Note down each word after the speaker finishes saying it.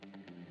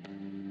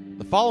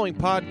following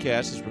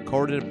podcast is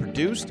recorded and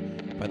produced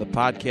by the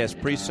Podcast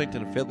Precinct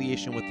in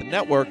affiliation with the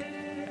network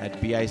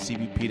at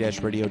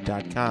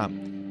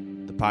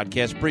bicbp-radio.com. The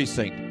Podcast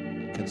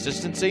Precinct.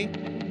 Consistency,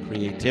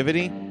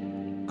 creativity,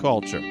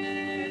 culture.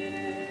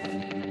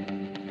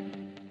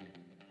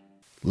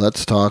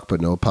 Let's Talk But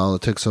No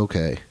Politics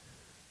Okay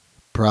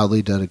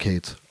proudly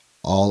dedicates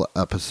all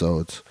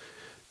episodes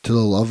to the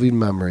loving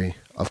memory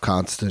of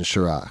Constance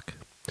Chirac,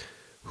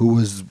 who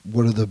was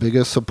one of the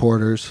biggest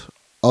supporters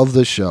of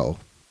the show.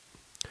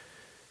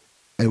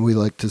 And we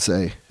like to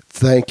say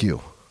thank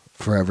you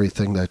for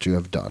everything that you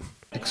have done.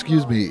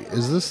 Excuse me,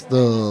 is this the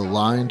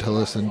line to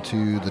listen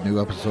to the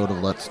new episode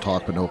of Let's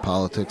Talk But No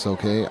Politics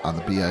Okay on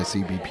the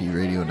BICBP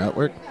radio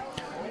network?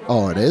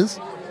 Oh, it is?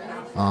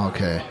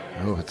 Okay.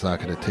 Oh, it's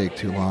not going to take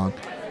too long.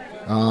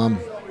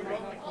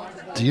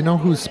 Do you know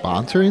who's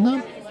sponsoring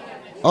them?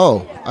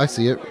 Oh, I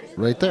see it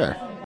right there.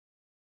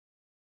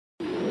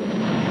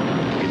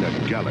 In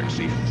a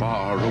galaxy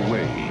far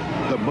away,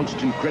 the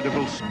most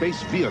incredible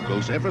space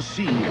vehicles ever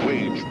seen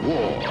wage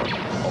war.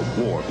 A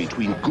war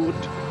between good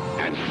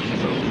and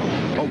evil.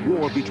 A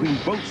war between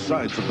both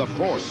sides of the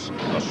Force,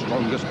 the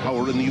strongest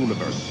power in the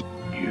universe.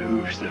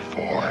 Use the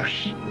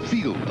Force.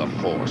 Feel the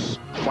Force.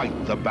 Fight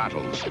the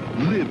battles.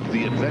 Live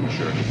the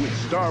adventure with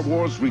Star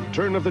Wars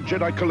Return of the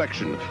Jedi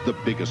Collection, the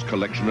biggest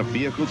collection of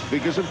vehicles,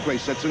 figures, and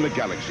playsets in the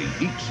galaxy,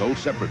 each sold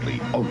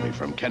separately, only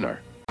from Kenner.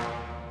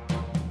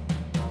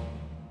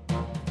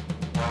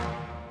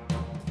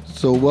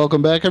 So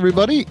welcome back,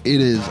 everybody.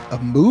 It is a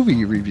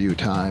movie review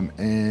time,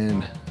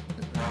 and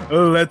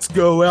let's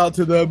go out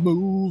to the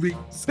movies.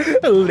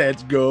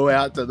 Let's go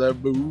out to the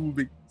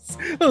movies.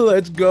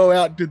 Let's go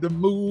out to the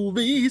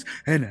movies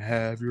and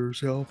have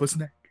yourself a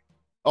snack.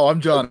 Oh,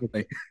 I'm Johnny.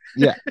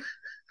 Yeah.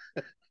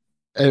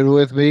 And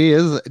with me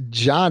is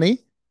Johnny.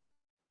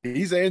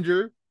 He's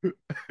Andrew.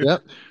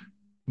 Yep.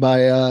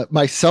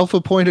 My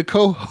self-appointed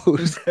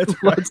co-host. That's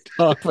right. Let's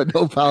Talk But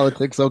No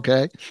Politics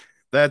Okay.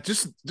 That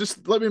just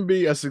let me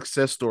be a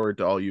success story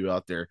to all you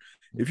out there.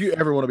 If you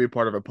ever want to be a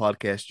part of a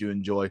podcast you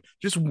enjoy,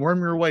 just worm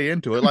your way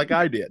into it like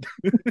I did.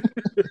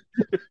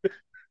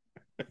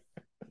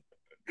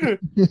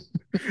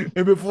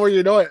 And before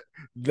you know it,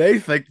 they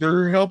think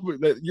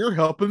that you're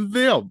helping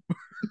them.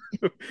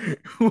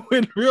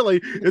 When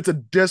really it's a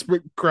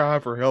desperate cry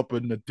for help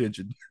and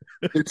attention.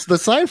 It's the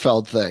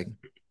Seinfeld thing.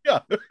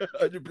 Yeah,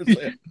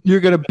 100%. You're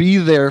going to be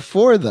there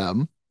for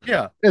them.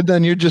 Yeah. And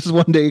then you're just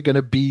one day going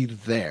to be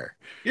there.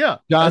 Yeah.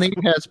 Johnny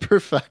has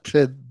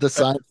perfected the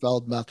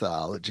Seinfeld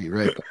methodology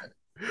right there.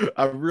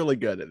 I'm really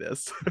good at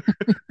this.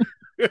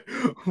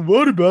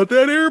 What about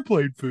that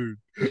airplane food?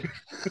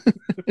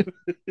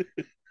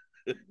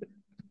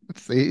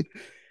 See?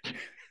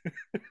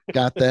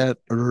 Got that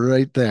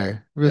right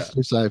there, Mr.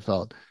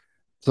 Seinfeld.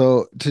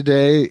 So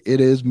today it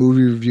is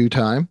movie review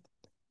time,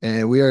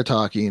 and we are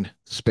talking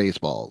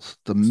Spaceballs.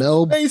 The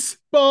Mel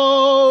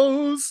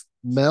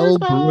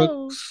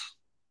Brooks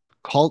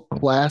cult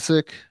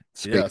classic.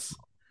 Yes.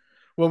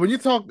 Well, when you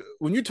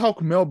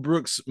talk Mel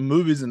Brooks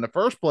movies in the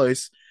first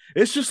place,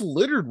 it's just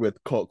littered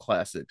with cult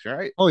classics,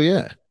 right? Oh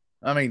yeah.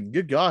 I mean,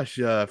 good gosh,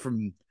 I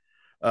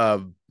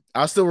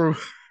still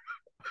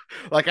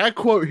like I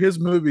quote his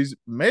movies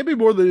maybe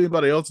more than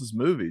anybody else's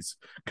movies,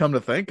 come to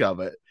think of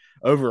it.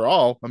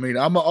 Overall, I mean,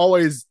 I'm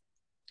always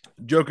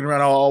joking around.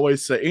 I'll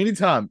always say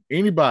anytime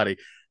anybody,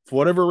 for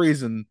whatever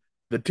reason,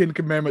 the 10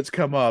 Commandments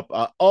come up,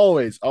 I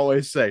always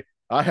say,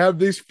 I have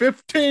these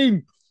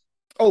 10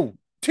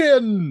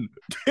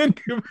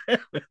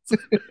 Commandments.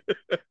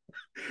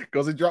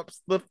 Because he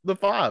drops the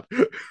 5.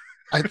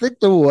 I think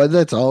the one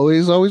that's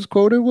always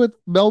quoted with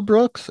Mel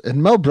Brooks,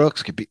 and Mel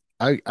Brooks could be,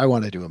 I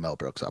want to do a Mel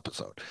Brooks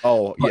episode.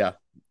 Oh, yeah.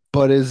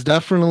 But it's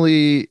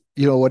definitely,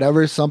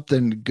 whenever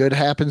something good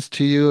happens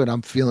to you and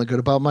I'm feeling good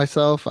about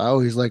myself, I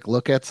always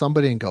look at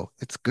somebody and go,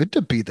 it's good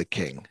to be the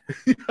king.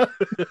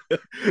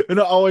 And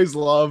I always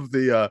love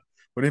the,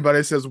 when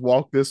anybody says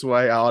walk this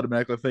way, I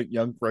automatically think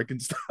Young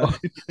Frankenstein.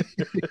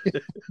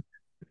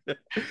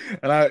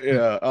 And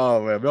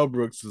oh man, Mel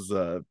Brooks is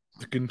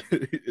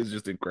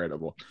just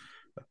incredible.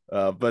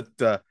 But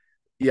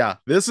yeah,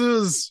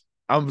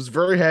 I was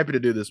very happy to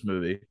do this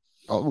movie.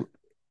 Oh,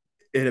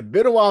 it had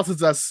been a while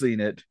since I've seen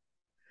it,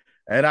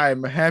 and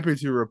I'm happy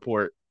to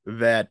report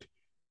that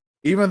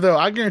even though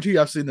I guarantee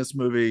you I've seen this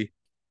movie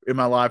in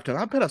my lifetime,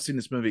 I bet I've seen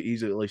this movie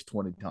easily at least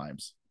 20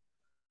 times,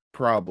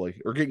 probably,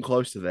 or getting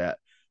close to that.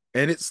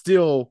 And it's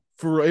still,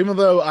 even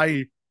though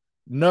I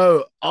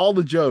know all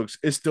the jokes,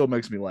 it still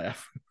makes me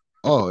laugh.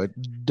 Oh, it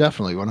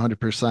definitely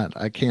 100%.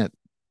 I can't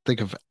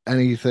think of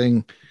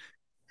anything.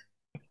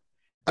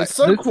 It's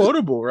so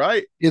quotable,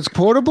 right? It's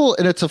quotable,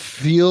 and it's a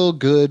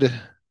feel-good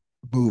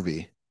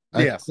movie.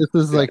 Yes. This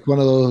is like one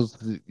of those,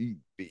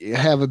 you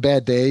have a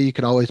bad day, you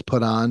can always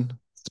put on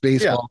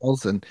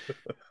Spaceballs, and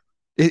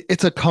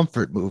it's a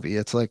comfort movie.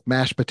 It's like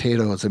mashed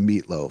potatoes and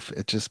meatloaf.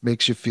 It just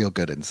makes you feel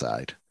good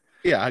inside.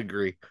 Yeah, I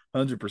agree.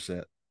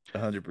 100%.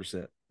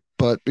 100%.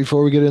 But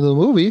before we get into the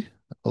movie,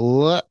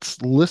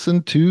 let's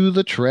listen to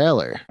the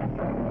trailer.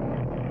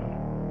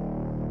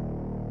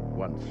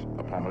 Once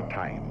upon a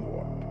time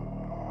warp,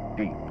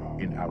 deep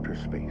in outer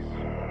space,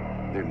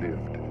 there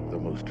lived the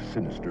most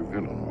sinister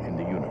villain in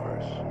the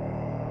universe,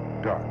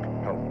 Dark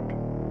Helmet.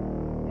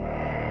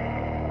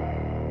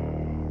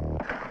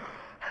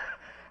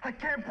 I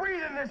can't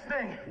breathe in this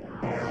thing!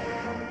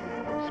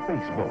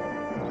 Spaceballs.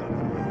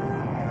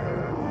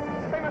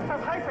 They must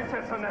have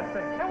hyperjets on that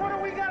thing. And what do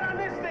we got on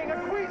this thing? A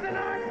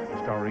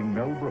Cuisinart? Starring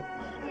Mel Brooks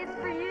It's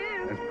for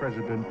you. as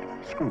President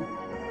Scrooge,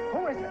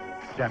 Who is it?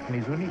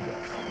 Daphne Zuniga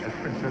as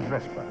Princess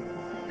Vespa,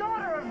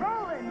 Daughter of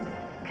Roland,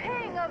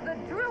 king of the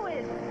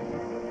Druids.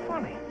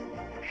 funny,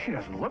 she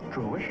doesn't look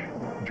Jewish,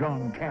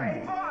 John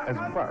Candy as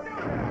Bart,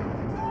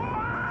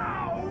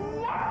 Wow!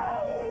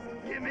 Whoa!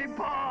 Give me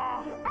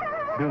paw!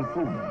 Bill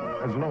Pullman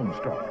as Lone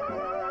Star,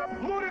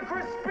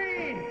 Ludicrous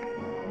speed!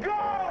 Go!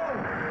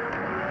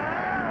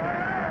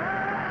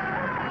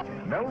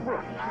 Mel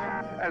Brooks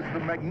as the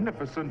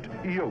magnificent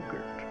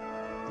Yogurt,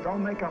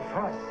 Don't make a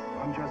fuss.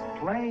 I'm just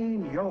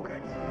plain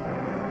yogurt.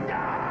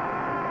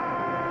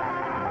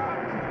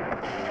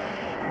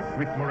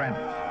 Rick Moranis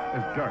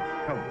as Dark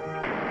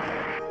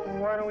Helmet,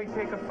 Why don't we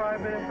take a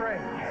 5-minute break?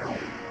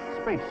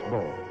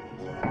 Spaceballs,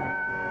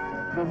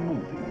 the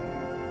movie.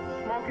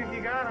 Smoke if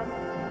you got 'em.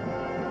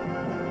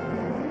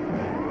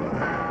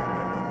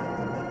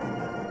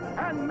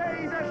 And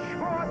may the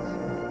Schwartz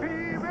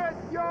be with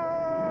you!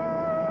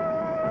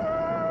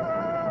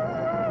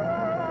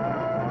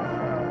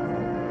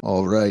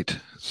 All right.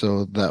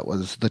 So that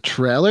was the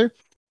trailer.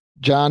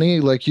 Johnny,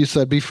 like you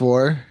said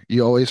before,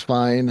 you always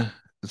find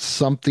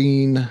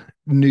something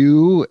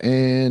new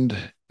and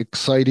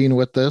exciting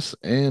with this.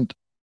 And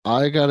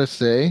I gotta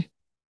say,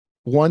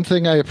 one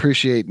thing I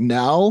appreciate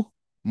now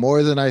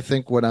more than I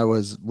think when I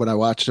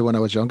watched it when I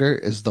was younger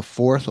is the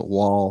fourth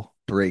wall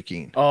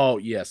breaking. Oh,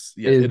 yes.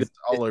 Yeah, it is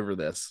all over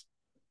this.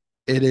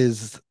 It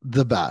is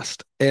the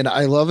best. And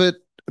I love it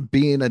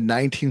being a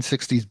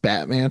 1960s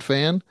Batman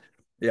fan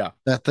Yeah.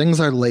 that things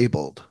are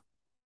labeled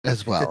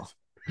as well.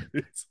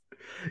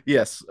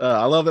 Yes.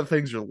 I love that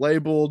things are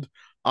labeled.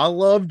 I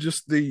love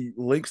just the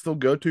links they'll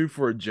go to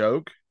for a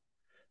joke,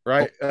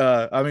 right?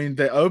 I mean,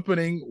 the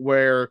opening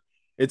where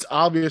it's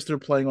obvious they're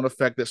playing on the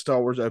fact that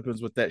Star Wars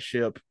opens with that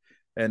ship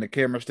and the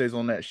camera stays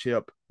on that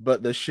ship,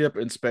 but the ship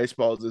in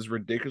Spaceballs is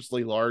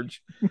ridiculously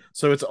large.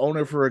 So it's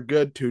only for a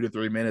good 2 to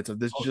 3 minutes of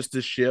this, just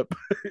this ship.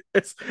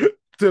 It's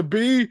to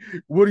be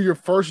one of your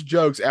first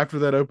jokes after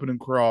that opening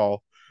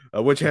crawl,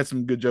 which had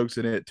some good jokes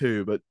in it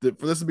too. But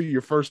for this to be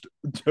your first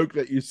joke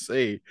that you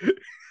see,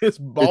 it's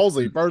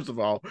ballsy, first of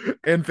all,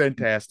 and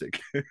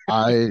fantastic.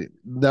 That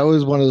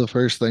was one of the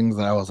first things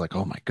that I was like,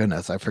 oh my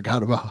goodness, I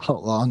forgot about how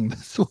long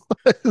this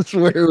was,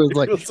 where it was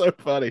like It was so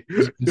funny.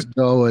 just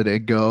going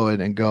and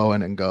going and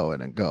going and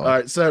going and going. All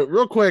right, so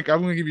real quick,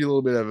 I'm going to give you a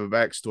little bit of a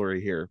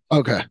backstory here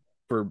Okay.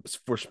 for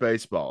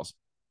Spaceballs.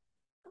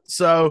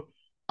 So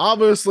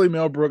obviously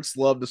Mel Brooks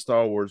loved the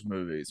Star Wars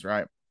movies,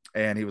 right?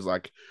 And he was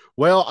like,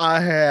 well,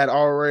 he'd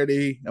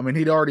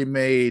already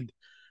made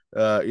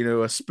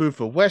a spoof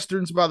of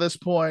westerns by this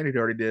point. He'd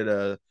already did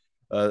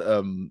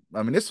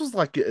this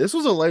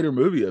was a later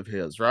movie of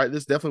his, right?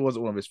 This definitely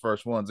wasn't one of his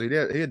first ones. He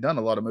had done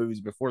a lot of movies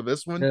before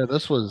this one. Yeah,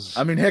 this was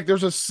I mean, heck,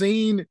 there's a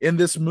scene in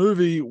this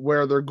movie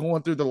where they're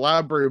going through the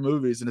library of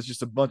movies and it's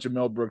just a bunch of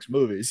Mel Brooks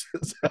movies.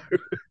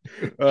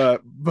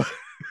 But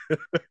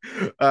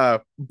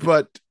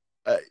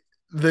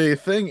the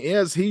thing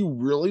is, he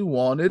really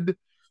wanted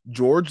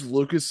George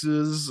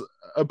Lucas's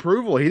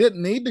approval. He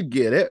didn't need to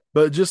get it,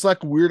 but just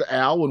like Weird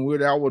Al, when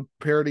Weird Al would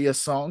parody a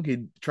song,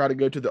 he'd try to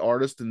go to the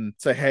artist and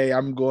say, hey,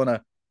 I'm going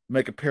to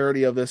make a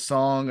parody of this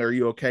song. Are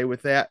you okay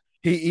with that?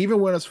 He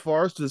even went as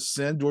far as to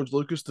send George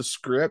Lucas the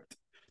script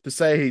to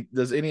say,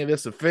 does any of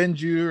this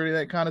offend you or any of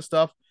that kind of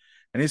stuff?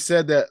 And he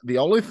said that the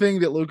only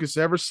thing that Lucas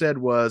ever said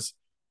was,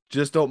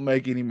 just don't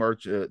make any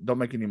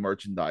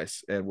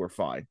merchandise and we're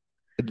fine.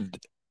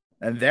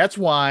 And that's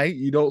why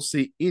you don't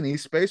see any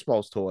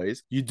Spaceballs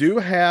toys. You do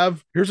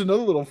have, here's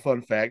another little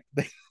fun fact.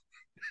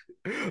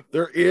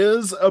 There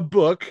is a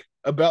book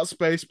about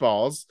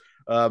Spaceballs.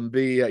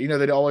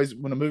 They'd always,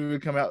 when a movie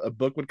would come out, a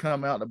book would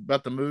come out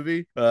about the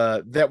movie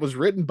that was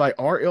written by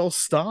R.L.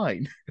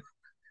 Stein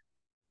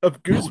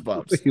of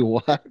Goosebumps. Wait,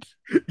 what?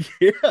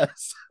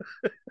 Yes.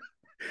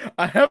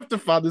 I have to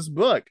find this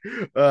book.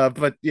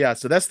 But yeah,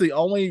 so that's the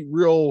only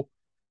real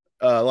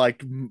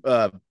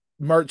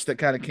merch that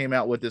kind of came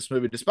out with this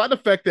movie, despite the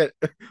fact that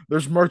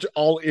there's merch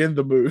all in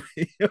the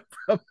movie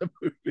from the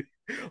movie.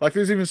 Like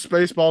there's even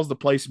Spaceballs the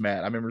placemat.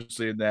 I remember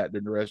seeing that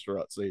in the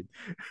restaurant scene.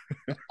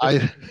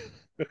 I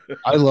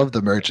love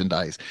the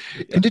merchandise.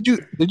 And did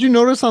you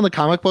notice on the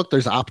comic book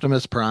there's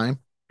Optimus Prime?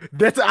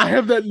 I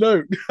have that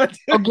note.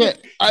 Okay,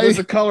 it's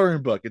a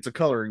coloring book. It's a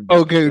coloring book.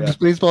 Okay, yeah.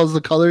 Spaceballs is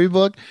the coloring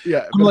book.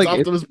 Yeah, I'm like,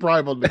 Optimus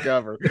Prime on the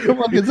cover. I'm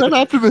like, is that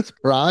Optimus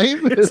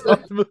Prime?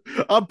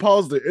 I'm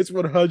paused it. It's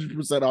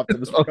 100%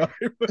 Optimus Prime.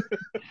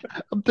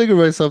 I'm thinking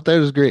to myself, that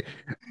is great.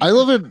 I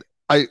love it.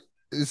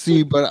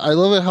 But I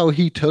love it how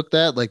he took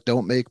that, like,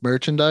 don't make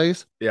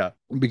merchandise. Yeah.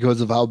 Because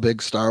of how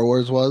big Star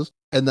Wars was.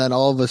 And then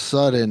all of a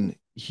sudden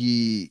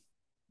he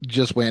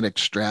just went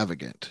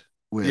extravagant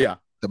with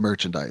the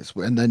merchandise,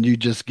 and then you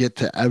just get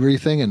to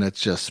everything, and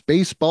it's just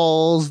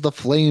Spaceballs, the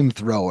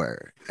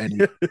flamethrower,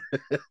 and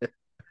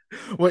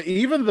Well,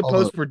 even the all the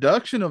post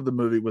production of the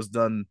movie was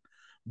done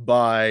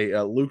by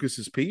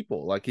Lucas's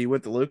people. Like he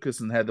went to Lucas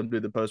and had them do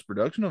the post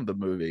production of the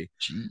movie.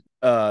 gee,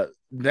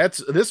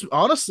 That's this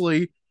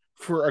honestly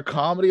for a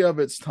comedy of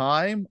its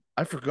time.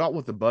 I forgot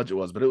what the budget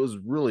was, but it was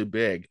really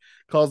big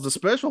because the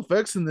special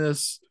effects in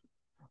this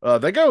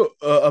they go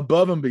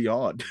above and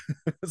beyond.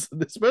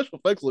 The special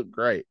effects look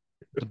great.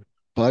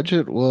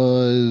 budget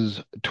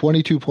was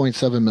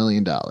 $22.7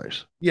 million.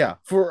 Yeah,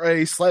 for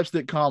a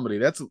slapstick comedy,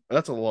 that's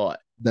a lot.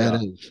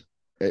 That Yeah. is,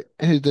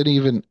 it didn't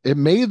even it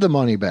made the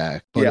money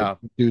back, but Yeah, it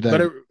didn't do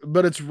that.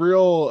 but it's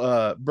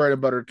real bread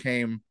and butter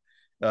came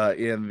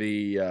in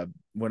the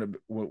when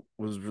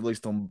was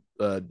released on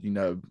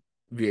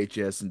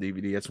VHS and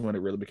DVD. That's when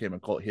it really became a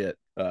cult hit.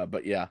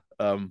 But yeah,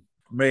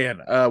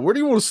 man, where do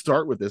you want to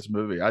start with this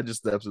movie? I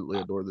just absolutely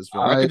adore this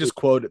film. I could just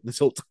quote it this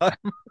whole time.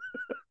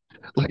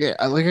 Like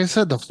I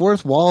said, the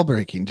fourth wall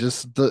breaking,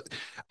 just the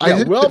I Yeah,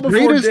 think well the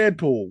before greatest.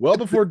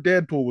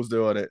 Deadpool was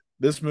doing it.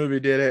 This movie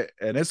did it,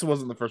 and this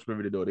wasn't the first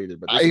movie to do it either.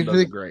 But this I one does it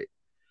think great.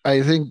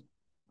 I think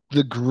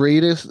the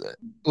greatest,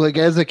 like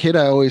as a kid,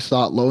 I always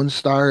thought Lone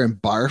Star and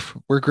Barf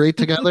were great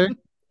together,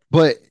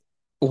 but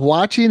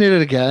watching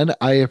it again,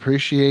 I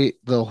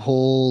appreciate the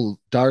whole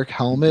Dark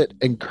Helmet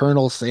and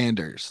Colonel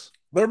Sanders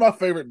They're my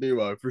favorite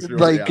duo for sure.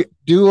 like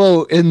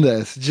duo in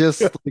this.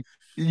 Just like,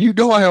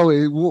 I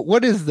always,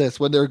 what is this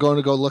when they're going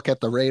to go look at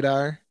the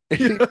radar?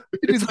 Yeah. And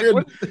he's like,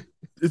 what?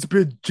 It's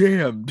been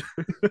jammed.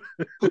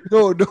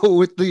 No,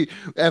 with the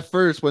at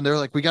first when they're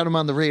like, we got him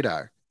on the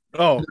radar.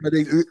 Oh,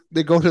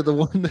 They go to the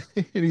one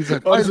and he's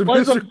like, oh,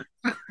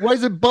 why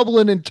is it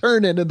bubbling and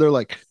turning? And they're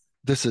like,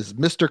 this is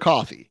Mr.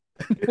 Coffee.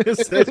 it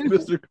says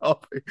Mr.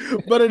 Coffee.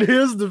 But in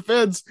his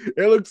defense,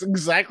 it looks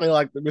exactly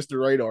like the Mr.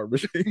 Radar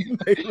machine.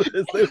 They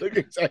look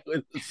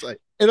exactly the same.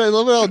 And I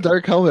love how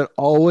Dark Helmet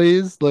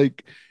always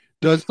like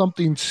does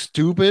something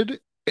stupid.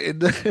 And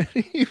then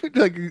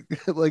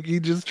like he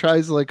just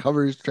tries to like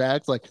cover his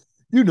tracks. Like,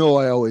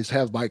 I always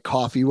have my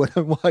coffee when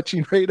I'm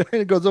watching Radar.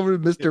 And it goes over to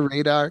Mr.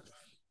 Radar.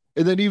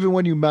 And then even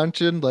when you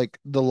mentioned like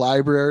the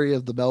library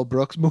of the Mel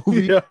Brooks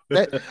movie, Yeah.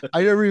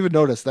 I never even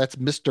noticed that's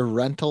Mr.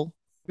 Rental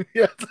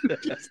Yeah.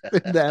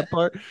 in that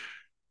part.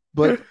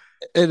 But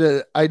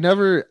I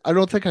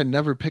don't think I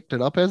never picked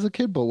it up as a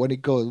kid. But when he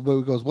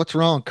goes, what's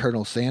wrong,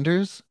 Colonel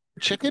Sanders?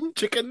 Chicken?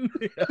 Chicken.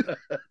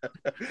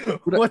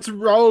 What's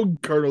wrong,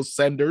 Colonel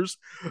Sanders?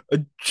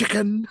 A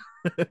chicken.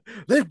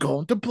 They've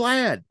gone to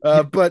plaid.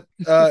 But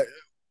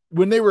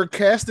when they were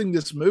casting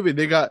this movie,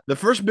 they got the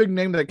first big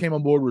name that came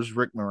on board was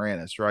Rick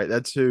Moranis, right?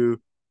 That's who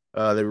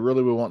they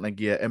really were wanting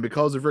to get. And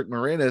because of Rick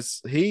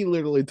Moranis, he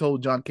literally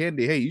told John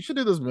Candy, hey, you should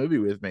do this movie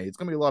with me. It's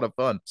going to be a lot of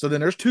fun. So then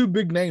there's two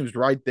big names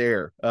right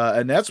there.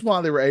 And that's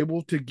why they were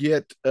able to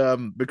get,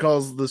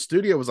 because the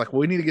studio was like, well,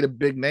 we need to get a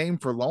big name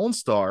for Lone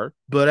Star.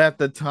 But at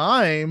the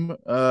time,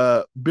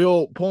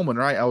 Bill Pullman,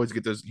 right? I always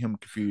get him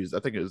confused. I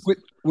think it was.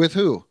 With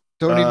who?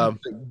 Don't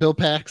even Bill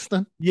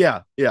Paxton?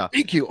 Yeah.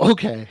 Thank you.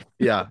 Okay.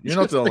 Yeah, you're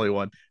not the only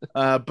one.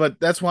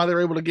 But that's why they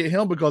were able to get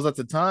him because at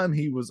the time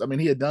he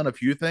had done a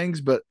few things,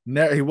 but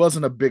he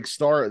wasn't a big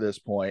star at this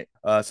point.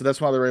 So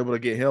that's why they were able to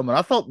get him. And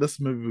I thought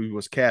this movie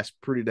was cast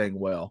pretty dang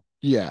well.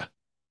 Yeah.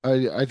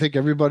 I think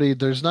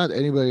there's not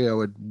anybody I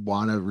would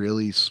want to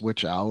really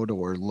switch out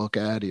or look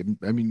at.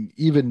 I mean,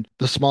 even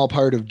the small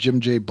part of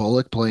Jim J.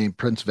 Bullock playing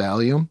Prince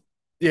Valium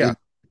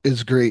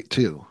is great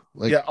too.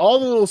 Like, yeah, all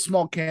the little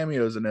small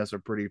cameos in this are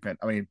pretty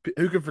fantastic. I mean,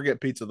 who can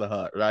forget Pizza the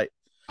Hut, right?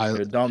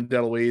 Dom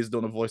DeLuise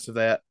doing the voice of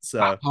that.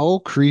 So how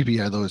creepy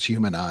are those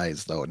human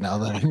eyes, though? Now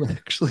that I'm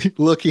actually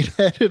looking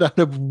at it on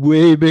a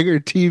way bigger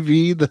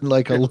TV than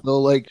like a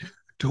little like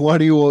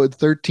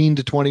 13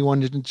 to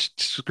 21 inch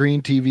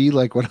screen TV,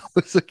 like when I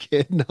was a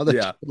kid. Now that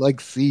you can, like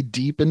see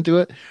deep into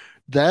it,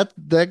 that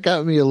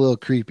got me a little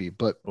creepy.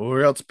 But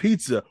or else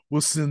pizza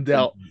will send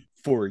out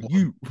for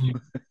you.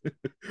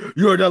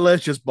 You're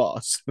delicious,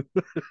 boss.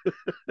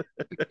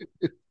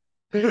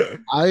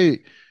 I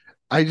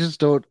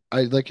just don't.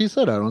 Like you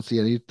said, I don't see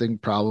anything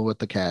problem with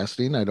the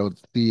casting. I don't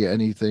see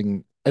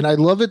anything, and I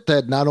love it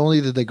that not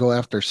only did they go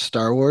after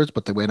Star Wars,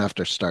 but they went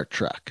after Star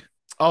Trek.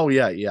 Oh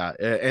yeah,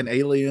 and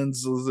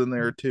Aliens was in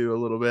there too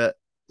a little bit.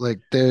 Like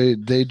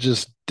they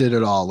just did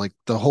it all, like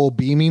the whole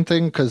beaming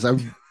thing. Because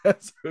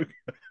That's so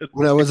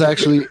when I was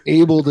actually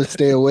able to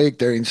stay awake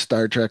during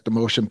Star Trek: The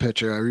Motion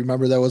Picture, I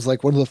remember that was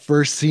like one of the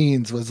first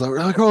scenes was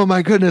like, oh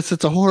my goodness,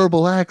 it's a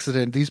horrible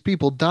accident. These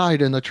people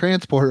died in the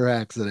transporter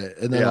accident,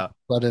 and then all of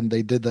a sudden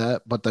they did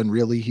that, but then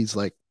really he's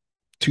like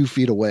 2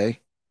 feet away.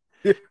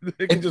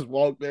 They can just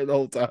walk there the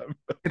whole time.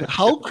 And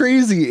how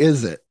crazy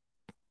is it?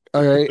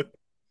 All right,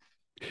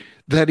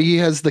 that he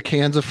has the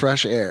cans of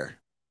fresh air.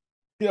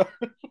 Yeah.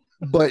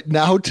 But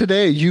now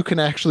today you can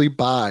actually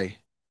buy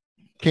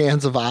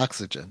cans of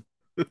oxygen.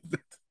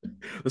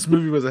 This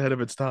movie was ahead of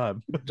its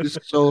time. Just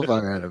so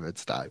far ahead of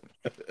its time.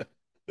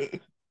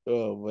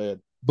 Oh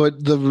man.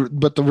 But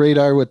the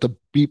radar with the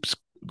beeps,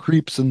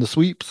 creeps, and the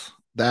sweeps.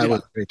 That Yeah.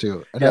 was great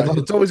too. And Yeah,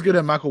 it's always good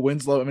at Michael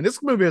Winslow. I mean,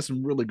 this movie has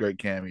some really great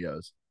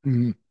cameos.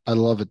 I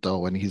love it though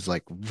when he's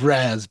like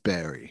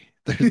raspberry.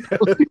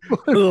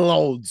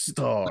 Lone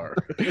Star.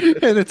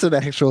 And it's an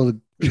actual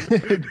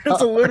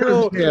It's a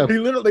literal. Yeah. They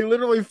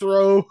literally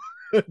throw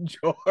a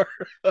jar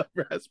of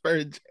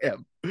raspberry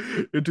jam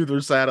into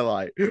their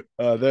satellite.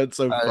 That's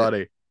so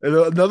funny. And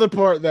another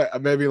part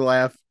that made me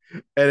laugh,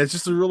 and it's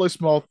just a really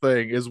small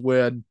thing, is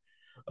when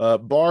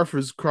Barf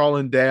is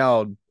crawling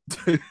down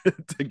to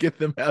get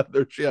them out of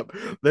their ship.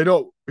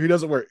 He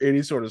doesn't wear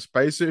any sort of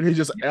spacesuit. He's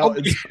just out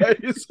in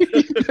space.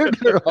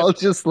 They're all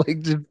just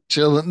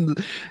chilling.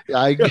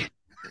 But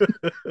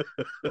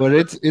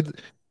it's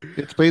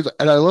basically,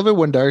 and I love it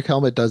when Dark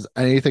Helmet does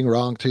anything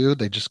wrong too.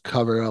 They just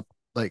cover up,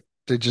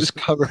 they just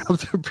cover up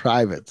their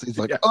privates. He's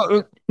like, Yeah.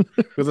 oh,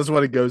 Because that's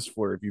what he goes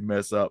for if you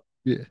mess up.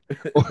 yeah.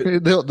 Or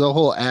the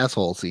whole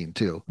asshole scene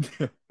too.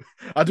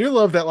 I do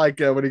love that,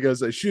 when he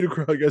goes, shoot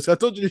across, he goes, I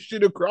told you to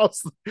shoot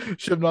across the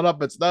ship, not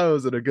up its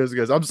nose. And he goes,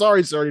 I'm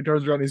sorry, sir. And he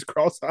turns around, he's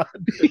cross-eyed.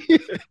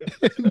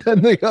 And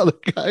then the other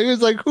guy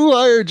was like, who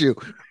hired you?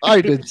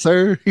 I did,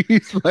 sir.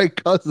 He's my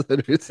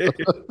cousin or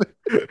something.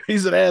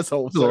 He's an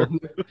asshole, sir.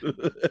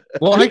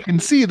 Well, I can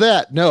see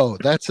that. No,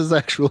 that's his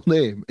actual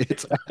name.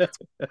 It's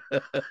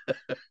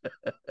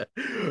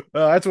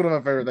that's one of my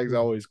favorite things I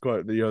always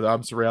quote.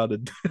 I'm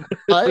surrounded.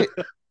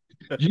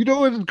 You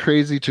know what's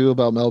crazy too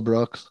about Mel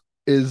Brooks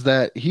is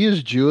that he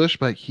is Jewish,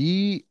 but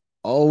he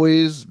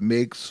always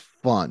makes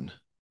fun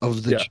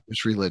of the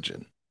Jewish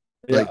religion.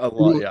 Yeah, a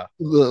lot. Yeah,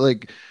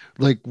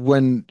 like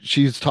when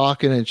she's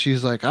talking and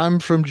she's like, "I'm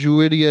from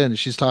Jewidia," and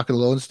she's talking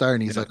to Lone Star,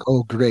 and he's like,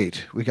 "Oh,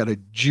 great, we got a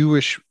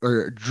Jewish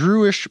or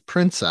Druish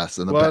princess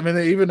in the back." I mean,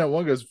 even that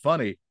one goes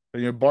funny.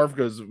 Barf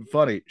goes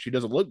funny. She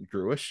doesn't look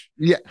Jewish.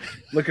 Yeah,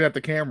 looking at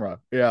the camera.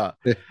 Yeah,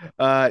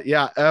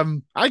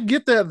 I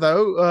get that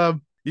though.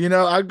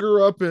 I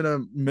grew up in a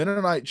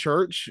Mennonite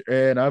church,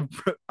 and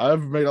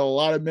I've made a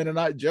lot of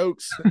Mennonite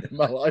jokes in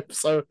my life,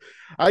 so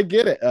I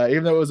get it.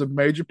 Even though it was a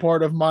major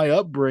part of my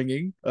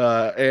upbringing,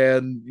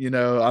 and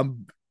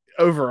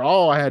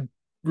overall I had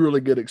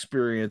really good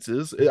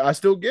experiences. I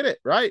still get it,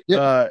 right?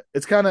 Yep.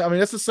 It's kind of,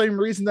 that's the same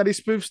reason that he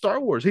spoofed Star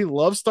Wars. He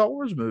loves Star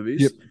Wars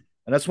movies. Yep.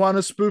 And that's why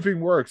the spoofing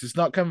works. It's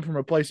not coming from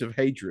a place of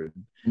hatred.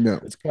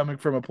 No, it's coming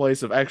from a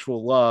place of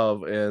actual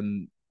love,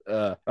 and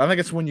I think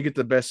it's when you get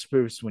the best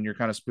spoofs, when you're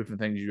kind of spoofing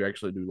things you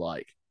actually do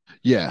like.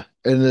 Yeah,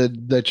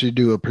 and that you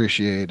do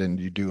appreciate and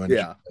you do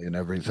enjoy and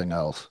everything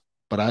else.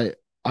 But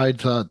I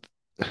thought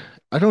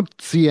I don't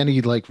see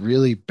any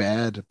really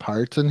bad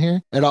parts in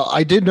here. And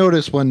I did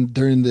notice when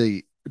during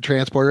the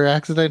transporter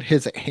accident,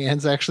 his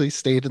hands actually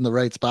stayed in the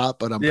right spot,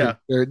 but I'm pretty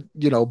sure,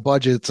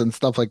 budgets and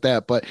stuff like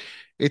that. But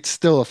it's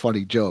still a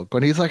funny joke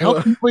when he's like, "How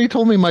come you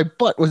told me my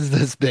butt was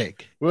this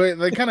big?" Well,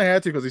 they kind of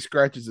had to because he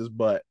scratches his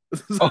butt.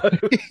 But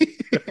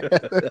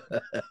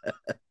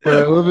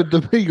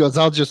he goes,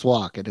 "I'll just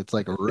walk," and it's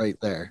right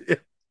there. Yeah,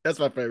 that's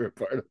my favorite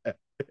part of that.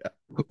 Yeah.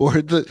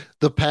 Or the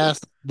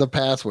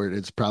password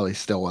is probably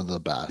still one of the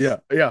best. Yeah.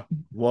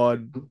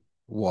 1,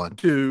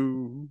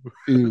 2,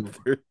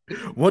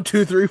 1,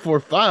 2, 3, 4,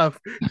 5.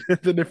 And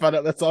then they find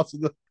out that's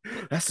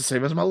the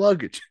same as my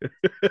luggage.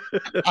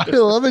 I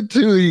love it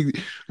too.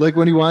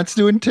 When he wants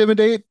to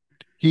intimidate,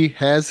 he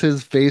has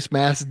his face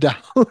mask down.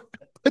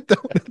 But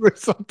whenever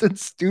something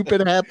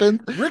stupid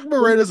happens, Rick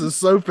Moranis is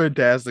so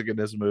fantastic in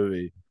this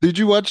movie. Did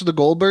you watch the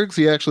Goldbergs?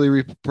 He actually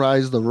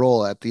reprised the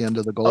role at the end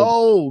of the Goldbergs.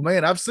 Oh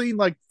man, I've seen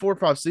 4 or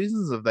 5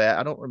 seasons of that.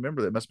 I don't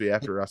remember. That must be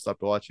after I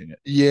stopped watching it.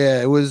 Yeah,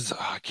 it was.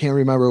 I can't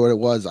remember what it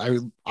was.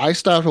 I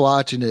stopped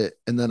watching it,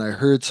 and then I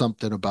heard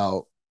something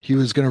about he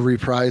was going to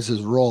reprise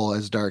his role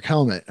as Dark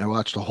Helmet. And I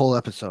watched the whole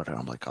episode, and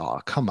I'm like, oh,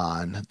 come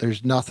on.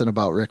 There's nothing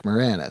about Rick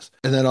Moranis.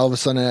 And then all of a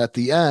sudden, at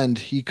the end,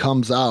 he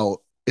comes out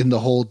in the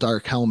whole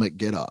Dark Helmet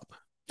get up.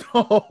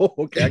 Oh,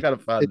 okay. I gotta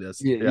find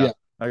this. Yeah.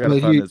 I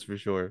gotta find this for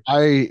sure.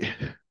 I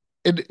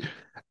think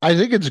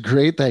it's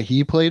great that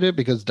he played it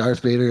because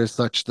Darth Vader is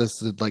such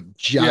this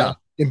giant,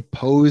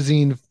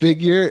 imposing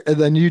figure, and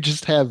then you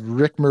just have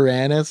Rick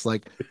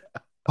Moranis,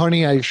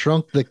 Honey, I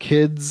Shrunk the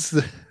Kids.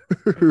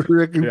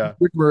 Rick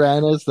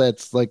Moranis,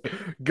 that's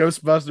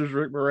Ghostbusters.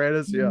 Rick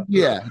Moranis,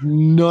 yeah.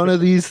 None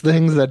of these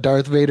things that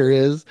Darth Vader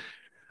is.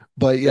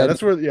 But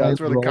that's where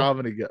the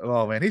comedy goes.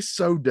 Oh man, he's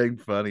so dang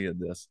funny in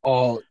this.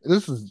 Oh,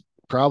 this is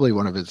probably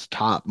one of his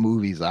top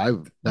movies I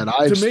love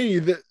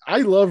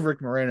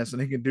Rick Moranis,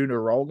 and he can do no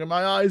wrong in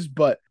my eyes.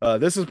 But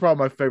this is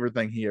probably my favorite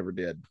thing he ever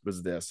did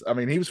was this. I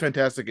mean, he was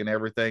fantastic in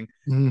everything.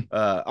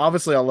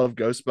 Obviously, I love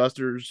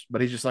Ghostbusters, but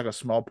he's just a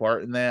small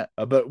part in that.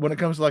 But when it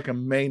comes to a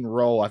main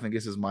role, I think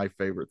this is my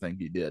favorite thing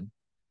he did.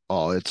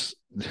 Oh, it's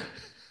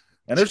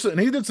and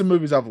he did some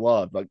movies I've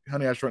loved, like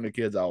Honey, I Shrunk the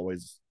Kids. I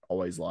always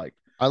liked.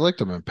 I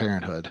liked him in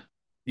Parenthood.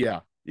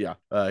 Yeah.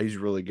 He's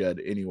really good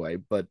anyway.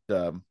 But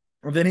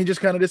then he just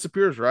kind of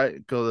disappears, right?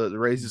 Because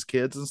raises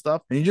kids and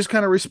stuff, and you just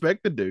kind of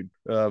respect the dude.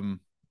 I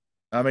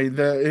mean,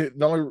 the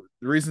only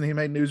reason he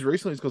made news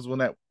recently is because when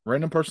that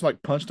random person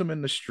punched him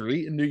in the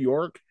street in New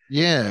York.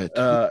 Yeah.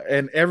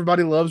 And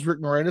everybody loves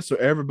Rick Moranis, so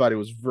everybody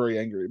was very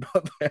angry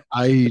about that.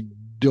 I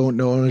don't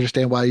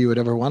understand why you would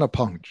ever want to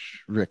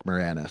punch Rick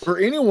Moranis. For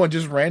anyone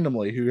just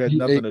randomly who had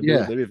nothing to do Yeah.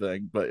 with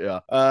anything. But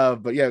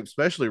yeah,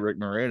 especially Rick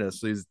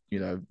Moranis. He's,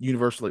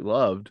 universally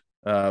loved.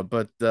 I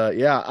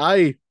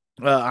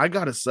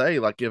gotta say,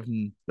 like, if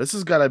this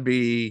has got to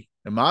be,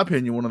 in my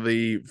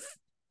opinion,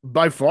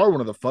 by far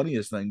one of the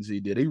funniest things he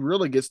did. He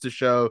really gets to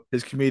show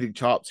his comedic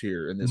chops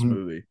here in this Mhm.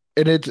 movie.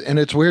 And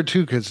it's weird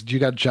too, because you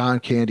got John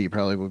Candy,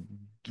 probably one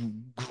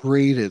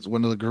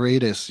of the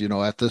greatest,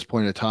 at this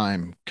point in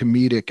time,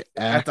 comedic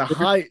At the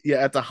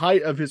actor.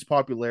 height of his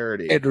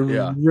popularity. And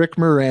Yeah. Rick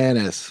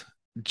Moranis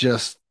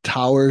just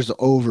towers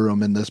over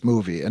him in this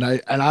movie. And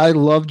I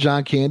love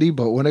John Candy,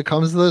 but when it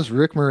comes to this,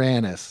 Rick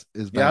Moranis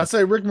is Yeah, I'd best.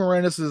 say Rick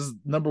Moranis is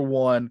number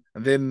one.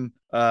 And then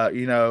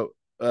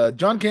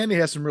John Candy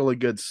has some really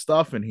good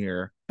stuff in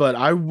here, but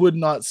I would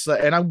not say,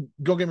 and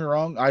don't get me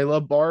wrong, I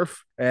love Barf,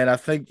 and I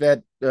think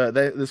that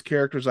this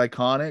character is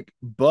iconic.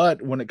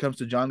 But when it comes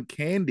to John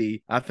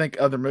Candy, I think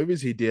other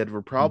movies he did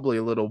were probably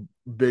a little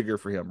bigger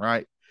for him,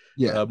 right?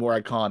 Yeah, More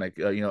iconic.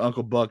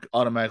 Uncle Buck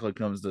automatically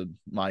comes to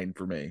mind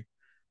for me.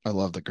 I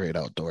love The Great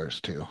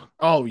Outdoors too.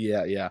 Oh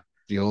yeah.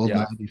 The old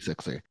Yeah.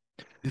 96er.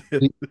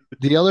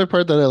 The other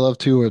part that I love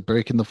too with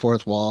breaking the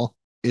fourth wall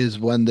is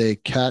when they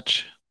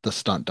catch the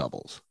stunt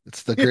doubles.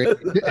 It's the great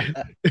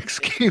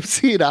escape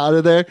scene out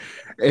of there,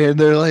 and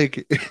they're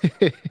like,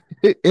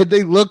 and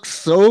they look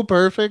so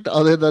perfect,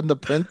 other than the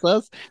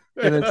princess,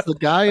 and it's the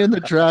guy in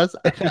the dress.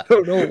 And I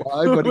don't know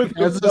why, but With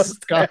he has the a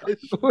scar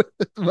mustache. with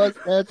his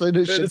mustache and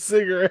his And a shit.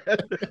 cigarette.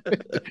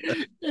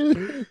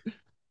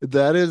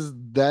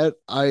 That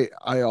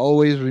I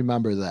always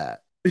remember that.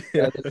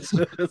 Yeah, That is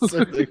that's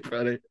certainly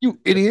funny. You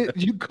idiot,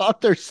 you caught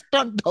their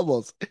stunt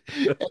doubles.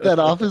 And that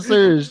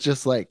officer is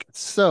just like,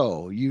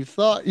 so you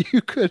thought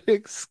you could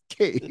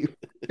escape.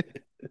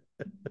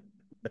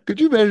 Could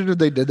you imagine if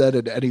they did that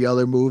in any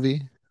other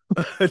movie?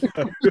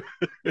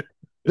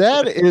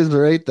 That is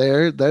right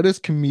there. That is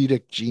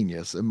comedic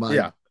genius in my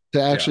Yeah.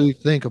 to actually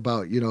think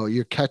about,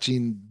 you're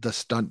catching the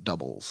stunt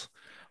doubles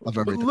of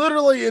But everything.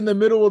 literally in the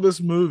middle of this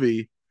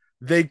movie,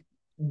 they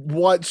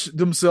watch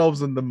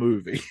themselves in the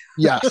movie.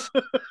 Yes.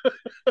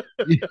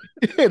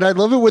 And I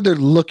love it when they're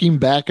looking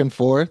back and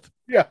forth.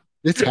 Yeah.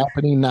 It's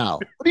happening now.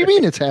 What do you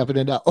mean it's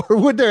happening now? Or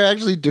when they're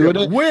actually doing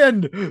it?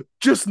 When?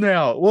 Just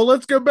now. Well,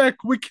 let's go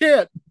back. We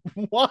can't.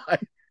 Why?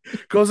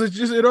 Because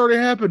it already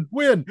happened.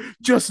 When?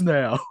 Just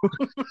now.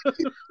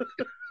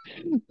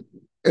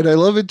 And I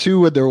love it too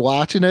when they're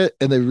watching it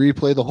and they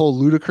replay the whole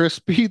ludicrous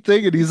speed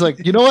thing. And he's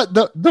like, you know what?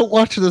 Don't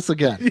watch this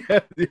again. Yeah,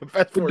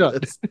 fast We're forward done.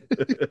 this.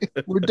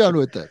 We're done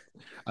with this.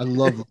 I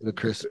love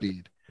ludicrous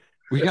speed.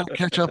 We got to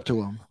catch up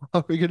to him. How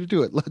are we going to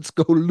do it? Let's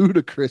go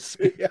ludicrous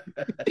speed. Yeah.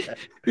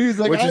 He's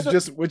like,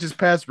 which is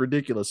past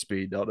ridiculous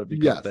speed. Don't know if you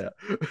got that.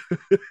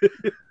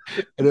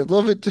 And I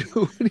love it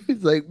too. And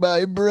he's like,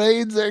 my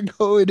brains are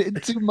going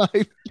into my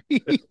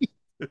feet.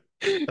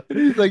 And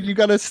he's like, you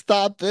got to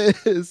stop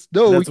this.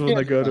 No, That's we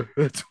when can't.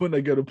 that's when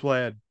they go to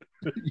plan.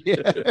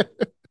 Yeah.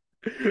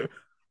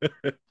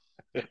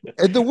 And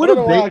I the don't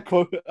Winnebago. know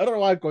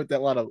why I quote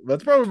that line.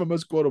 That's probably my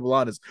most quotable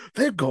line is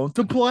they're going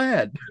to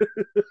plan.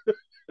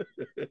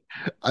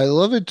 I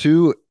love it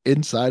too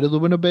inside of the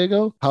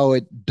Winnebago, how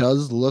it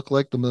does look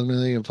like the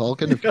Millennium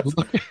Falcon.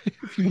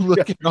 If you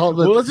look at all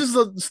the Well, let's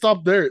just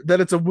stop there.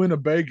 That it's a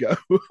Winnebago.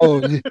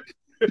 oh,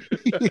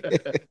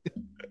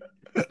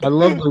 I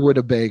love the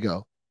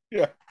Winnebago.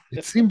 Yeah.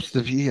 It seems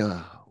to be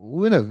a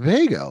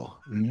Winnebago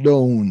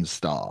Lone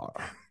Star.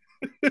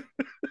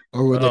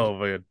 Or when Oh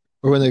man.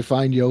 or when they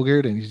find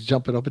yogurt and he's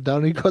jumping up and down,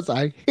 and he goes,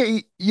 I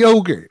hate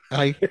yogurt.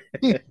 I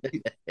hate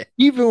it.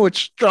 Even with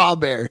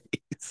strawberries.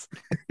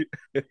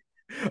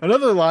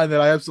 Another line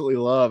that I absolutely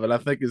love and I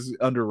think is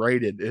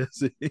underrated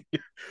is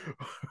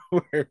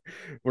where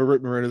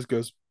Rick Moranis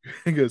goes,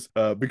 he goes,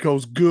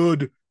 because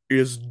good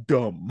is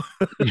dumb.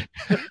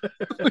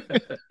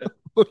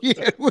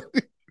 Yeah.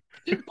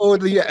 Oh,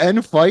 the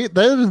end fight.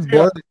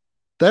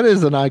 That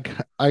is an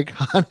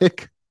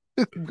iconic,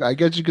 I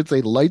guess you could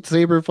say,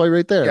 lightsaber fight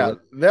right there. Yeah,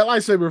 that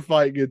lightsaber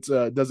fight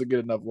doesn't get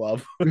enough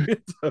love.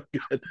 It's so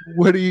good.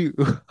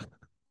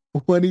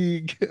 When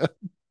he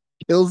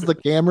kills the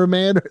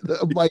cameraman or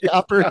the mic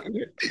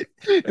operator,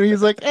 and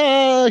he's like,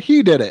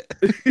 he did it.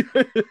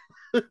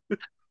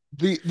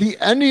 The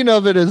ending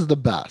of it is the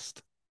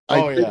best.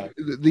 Oh, think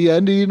the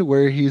ending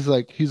where he's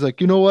like,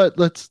 you know what?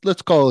 Let's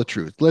call it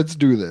truth. Let's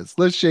do this.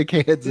 Let's shake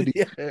hands. And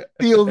he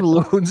steals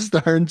Lone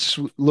Star and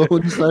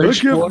Schwartz.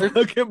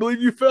 I can't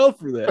believe you fell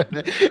for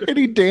that. And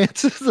he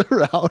dances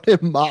around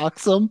and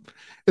mocks him.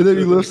 And then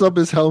he lifts up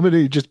his helmet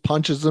and he just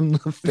punches him in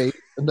the face.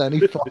 And then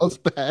he falls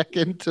back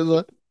into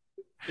the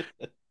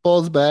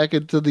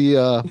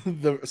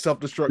The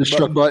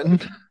self-destruct button.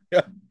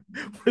 Yeah.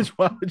 Which,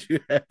 why would you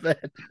have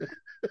that?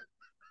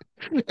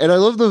 And I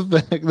love the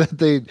fact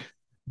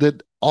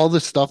that all the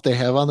stuff they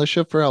have on the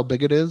ship for how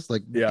big it is,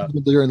 like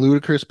they're in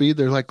ludicrous speed.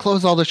 They're like,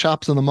 close all the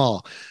shops in the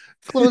mall,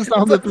 close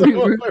down the three.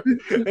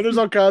 And there's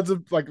all kinds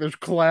of there's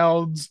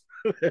clowns,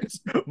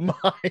 there's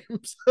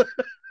mimes.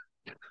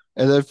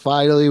 And then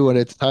finally, when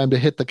it's time to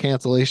hit the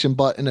cancellation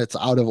button, it's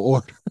out of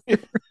order.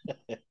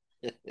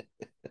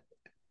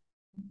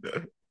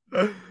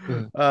 Oh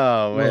man,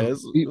 Well,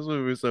 this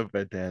movie is so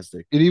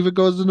fantastic. it even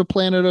goes into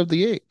Planet of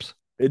the Apes.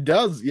 It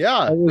does, yeah,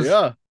 I was-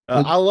 yeah.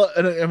 was- I love,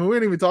 and I mean, we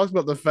didn't even talk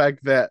about the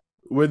fact that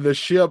when the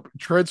ship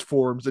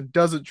transforms, it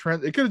doesn't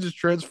it could have just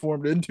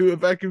transformed into a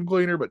vacuum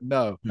cleaner, but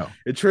no,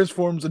 it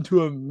transforms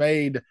into a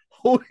maid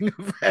holding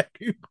a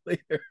vacuum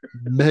cleaner.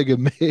 Mega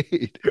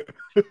Maid.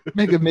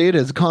 Mega Maid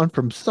has gone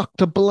from suck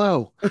to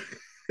blow.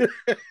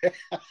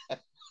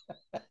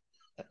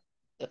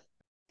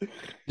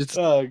 It's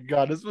Oh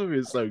god, this movie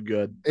is so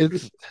good.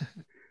 it's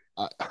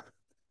I,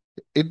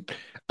 it.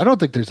 I don't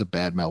think there's a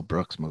bad Mel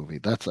Brooks movie.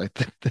 I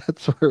think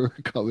that's where we're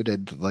coming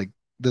into like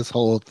this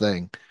whole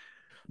thing.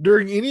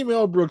 During any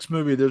Mel Brooks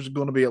movie, there's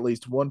going to be at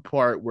least one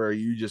part where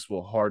you just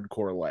will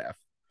hardcore laugh.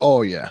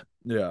 Oh yeah,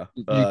 Yeah,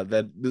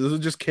 that this will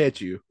just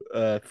catch you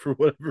for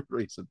whatever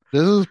reason.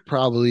 this is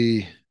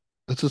probably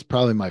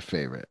my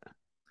favorite.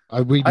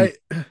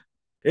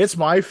 It's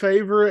my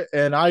favorite,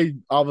 and I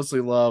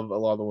obviously love a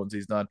lot of the ones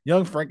he's done.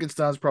 Young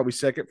Frankenstein's probably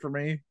second for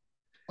me,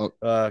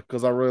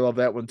 because I really love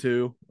that one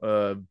too.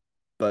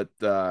 But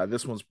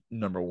this one's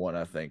number one,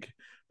 I think.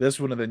 This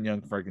one and then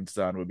Young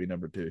Frankenstein would be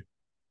number two.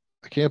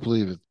 I can't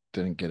believe it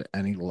didn't get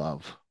any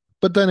love.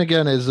 But then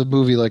again, is a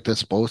movie like this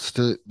supposed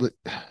to?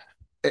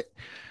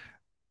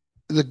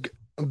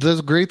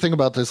 The great thing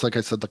about this, like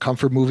I said, the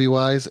comfort movie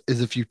wise,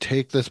 is if you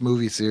take this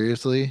movie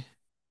seriously,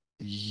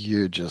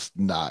 you're just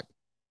not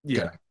Yeah,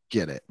 gonna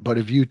get it. But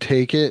if you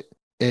take it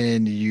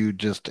and you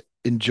just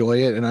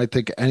enjoy it, and I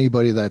think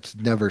anybody that's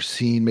never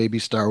seen maybe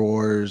Star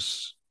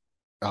Wars,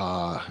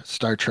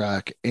 Star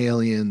Trek,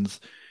 Aliens,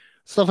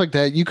 stuff like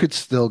that, you could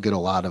still get a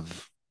lot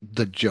of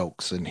the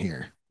jokes in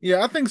here.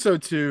 yeah, I think so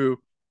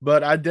too.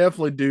 But I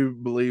definitely do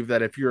believe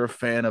that if you're a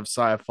fan of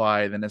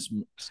sci-fi, then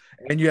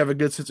and you have a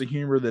good sense of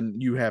humor, then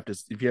you have to.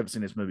 If you haven't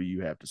seen this movie,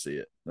 you have to see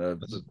it.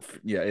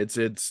 Yeah,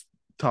 it's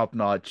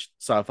top-notch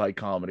sci-fi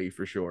comedy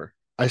for sure.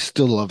 I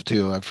still love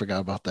too. I forgot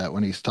about that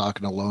when he's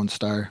talking to Lone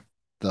Star.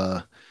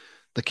 The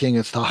king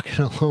is talking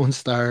to Lone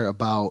Star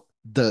about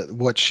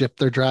what ship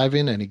they're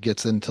driving, and he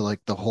gets into like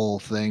the whole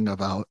thing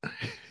about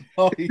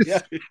Oh yeah,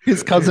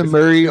 his cousin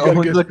Murray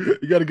owns you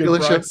got a good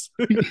dealership.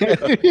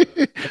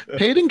 price.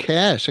 Paid in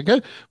cash.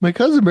 My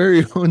cousin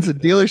Murray owns a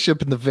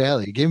dealership in the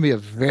valley. He gave me a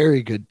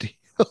very good deal.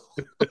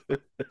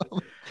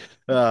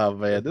 Oh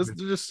man, there's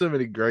just so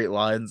many great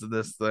lines in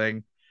this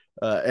thing.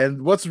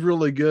 And what's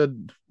really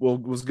good,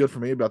 was good for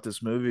me about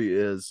this movie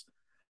is,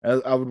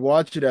 as I would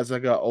watch it as I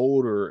got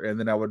older, and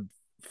then I would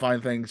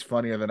find things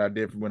funnier than I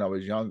did from when I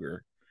was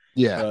younger.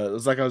 Yeah. It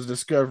was like I was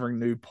discovering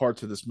new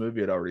parts of this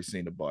movie I'd already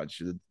seen a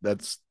bunch.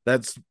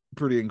 That's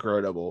pretty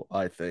incredible,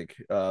 I think.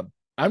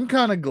 I'm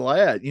kind of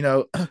glad,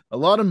 a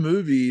lot of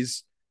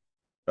movies,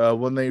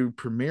 when they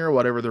premiere or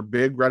whatever, they're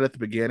big right at the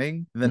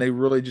beginning, and then they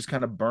really just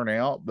kind of burn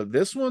out. But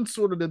this one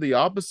sort of did the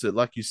opposite,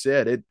 like you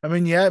said. It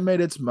made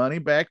its money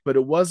back, but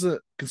it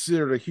wasn't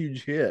considered a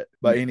huge hit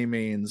by any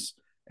means.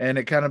 And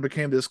it kind of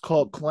became this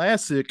cult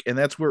classic, and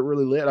that's where it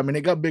really lit. I mean,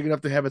 it got big enough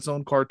to have its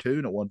own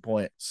cartoon at one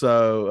point.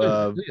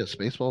 So, Really a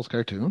Spaceballs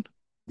cartoon?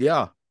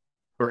 yeah,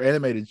 or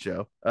animated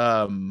show.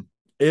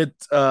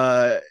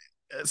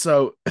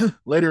 So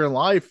later in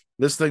life,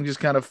 this thing just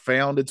kind of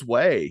found its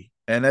way,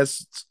 and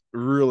that's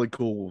really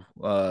cool.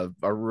 I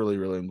really,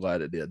 really am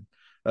glad it did,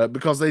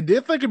 because they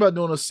did think about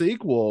doing a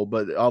sequel,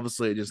 but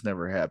obviously it just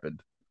never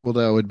happened. Well,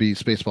 that would be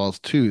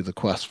Spaceballs 2, The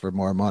Quest for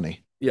More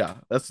Money. Yeah,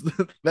 that's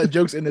that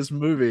joke's in this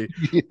movie,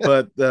 Yeah.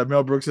 but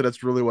Mel Brooks said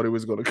that's really what he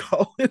was going to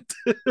call it.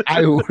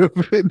 I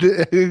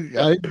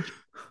would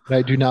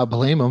I do not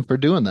blame him for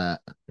doing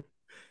that.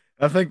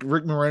 I think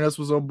Rick Moranis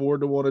was on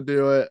board to want to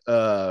do it,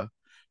 but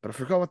I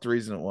forgot what the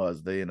reason it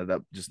was. They ended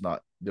up just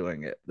not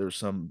doing it. There's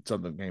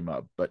something came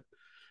up, but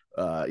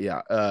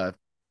yeah,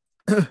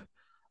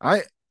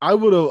 I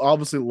would have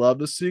obviously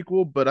loved a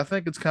sequel, but I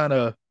think it's kind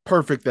of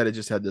perfect that it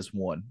just had this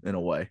one in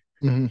a way.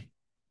 Mm-hmm.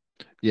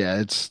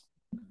 Yeah,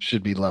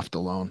 should be left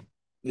alone.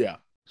 Yeah.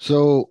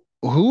 So,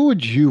 who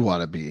would you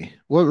want to be?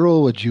 What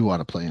role would you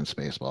want to play in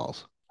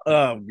Spaceballs?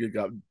 You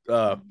got.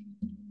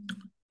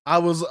 I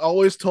was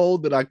always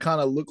told that I kind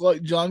of look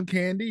like John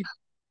Candy,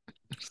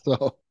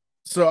 so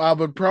I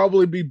would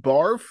probably be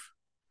Barf.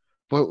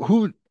 But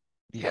who?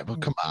 Yeah,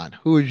 but come on,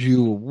 who would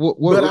you? What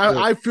But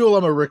I feel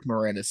I'm a Rick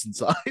Moranis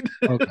inside.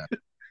 Okay.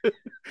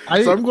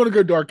 So I'm going to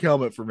go Dark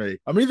Helmet for me.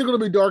 I'm either going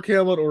to be Dark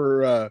Helmet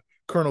or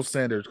Colonel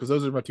Sanders, because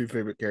those are my two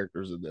favorite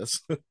characters in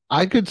this.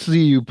 I could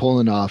see you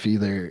pulling off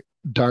either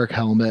Dark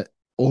Helmet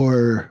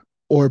or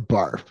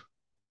Barf.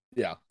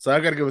 Yeah, so I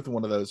got to go with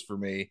one of those for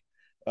me.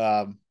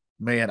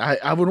 Man,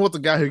 I would want the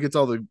guy who gets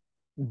all the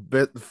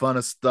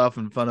funnest stuff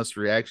and funnest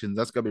reactions.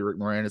 That's got to be Rick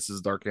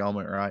Moranis' Dark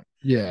Helmet, right?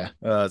 Yeah.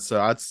 So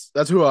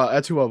that's who I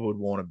would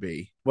want to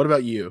be. What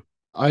about you?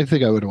 I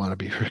think I would want to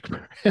be Rick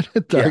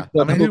Moranis. Dark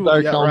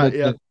Helmet. right,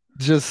 yeah.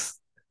 Just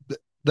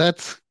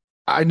that's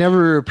I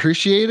never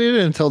appreciated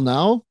it until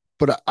now,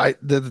 but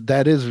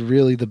that is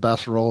really the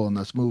best role in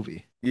this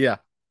movie. Yeah.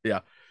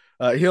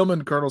 Him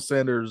and Colonel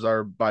Sanders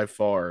are by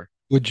far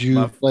Would you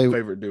my play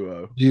favorite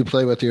duo. Do you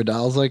play with your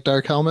dolls like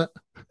Dark Helmet?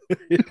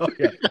 Oh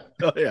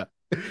yeah.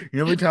 You know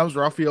how many times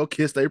Raphael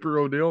kissed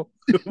April O'Neil?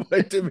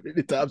 Way too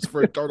many times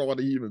for a turtle on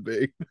a human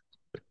being.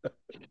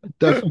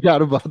 I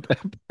forgot about that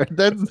part.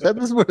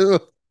 That's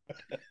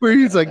where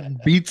he's like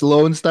beats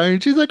Lowenstein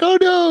and she's like, oh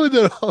no. And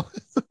then all of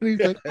a sudden he's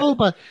like, oh,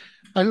 but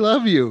I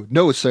love you.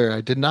 No, sir,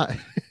 I did not.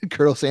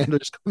 Colonel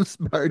Sanders comes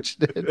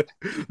marched in.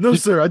 No,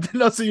 sir, I did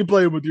not see you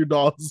playing with your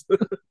dolls.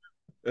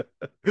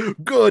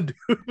 Good.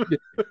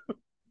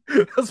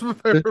 That's my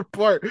favorite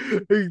part.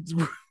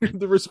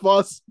 The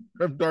response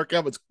from Dark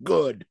Helmet's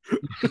good.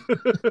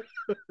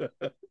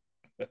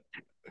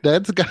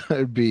 That's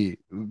gotta be.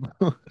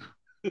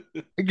 I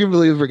can't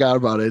believe I forgot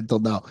about it until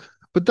now.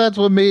 But that's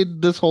what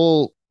made his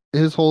whole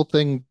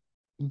thing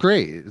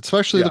great,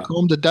 especially the Yeah.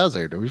 Comb the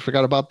Desert. We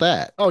forgot about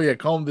that. Oh yeah,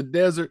 Comb the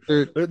Desert.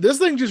 This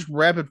thing just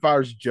rapid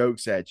fires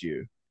jokes at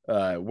you.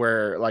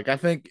 Where like I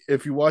think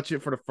if you watch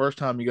it for the first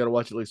time, you got to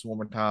watch it at least one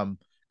more time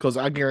because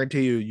I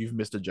guarantee you've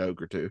missed a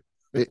joke or two.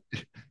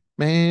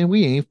 Man,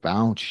 we ain't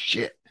found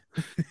shit.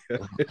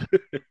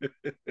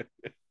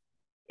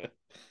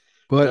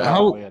 But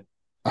Oh, man.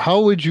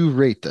 how would you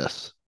rate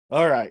this?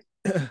 All right.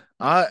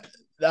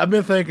 I've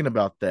been thinking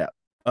about that.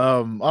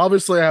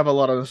 Obviously I have a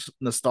lot of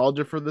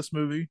nostalgia for this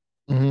movie.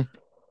 Mhm.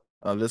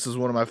 This is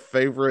one of my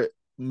favorite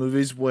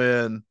movies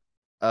when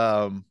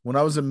I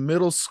was in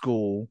middle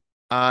school,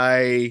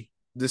 I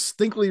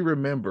distinctly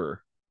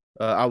remember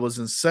I was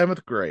in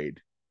 7th grade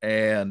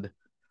and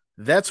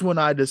that's when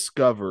I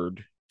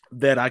discovered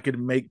that I could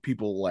make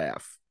people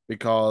laugh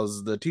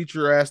because the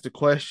teacher asked a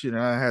question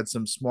and I had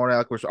some smart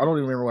aleck question. I don't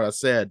even remember what I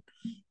said.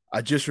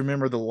 I just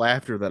remember the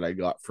laughter that I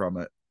got from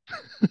it.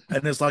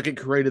 And it's like it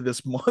created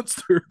this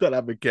monster that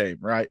I became,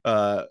 right?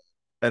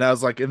 And I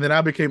was like, and then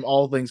I became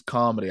all things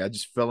comedy. I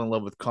just fell in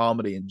love with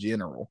comedy in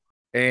general.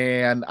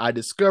 And I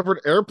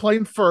discovered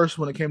Airplane first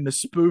when it came to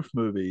spoof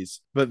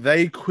movies, but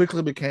they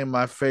quickly became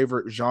my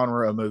favorite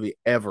genre of movie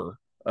ever.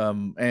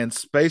 And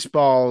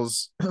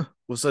Spaceballs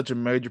was such a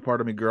major part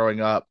of me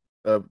growing up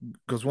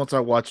because once I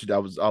watched it, I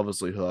was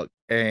obviously hooked.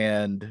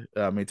 And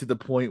I mean, to the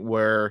point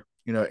where,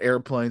 you know,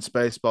 Airplane,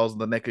 Spaceballs,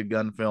 and the Naked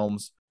Gun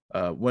films,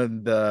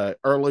 when the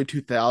early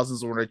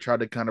 2000s, when they tried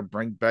to kind of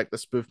bring back the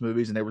spoof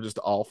movies and they were just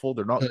awful,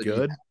 they're not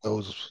good. Yeah,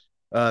 those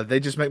They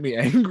just make me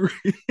angry.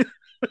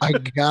 I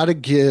gotta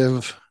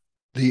give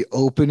the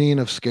opening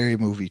of Scary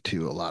Movie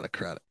 2 a lot of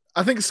credit.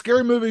 I think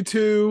Scary Movie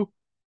 2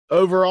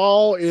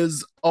 overall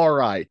is all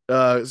right,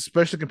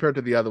 especially compared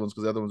to the other ones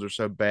because the other ones are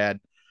so bad.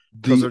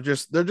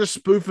 Because they're just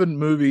spoofing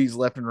movies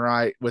left and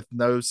right with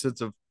no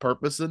sense of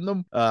purpose in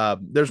them.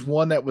 There's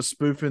one that was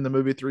spoofing the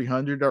movie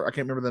 300. I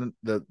can't remember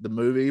the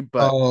movie,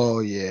 but oh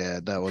yeah,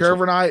 that was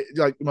Trevor and I,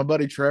 like my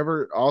buddy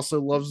Trevor, also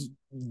loves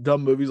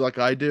dumb movies like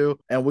I do,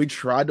 and we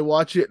tried to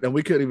watch it and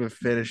we couldn't even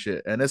finish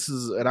it. And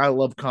I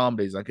love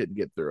comedies, I couldn't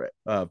get through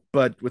it.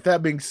 But with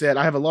that being said,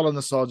 I have a lot of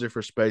nostalgia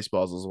for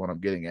Spaceballs, is what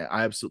I'm getting at.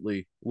 I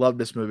absolutely loved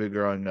this movie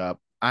growing up.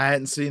 I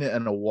hadn't seen it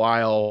in a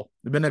while.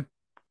 It's been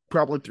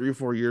probably 3 or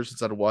 4 years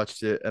since I'd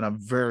watched it, and I'm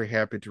very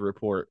happy to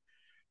report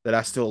that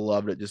I still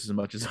loved it just as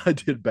much as I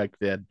did back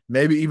then.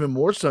 Maybe even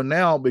more so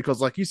now because,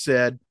 like you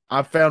said,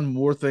 I found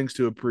more things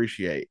to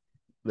appreciate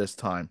this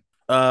time.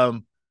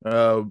 Out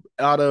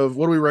of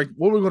what are we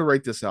going to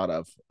rate this out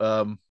of?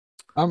 I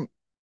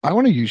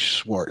want to use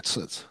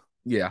Schwartz's.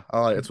 Yeah, I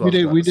like that's we what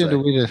did. I was We about to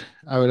did. say. We did.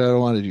 I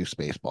don't want to do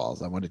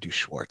Spaceballs. I want to do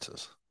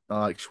Schwartz's. I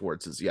like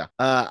Schwartz's. Yeah.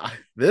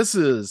 This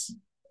is.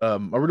 Are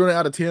we doing it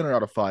out of 10 or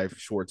out of 5?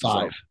 Schwartz's.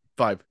 5.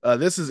 5.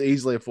 This is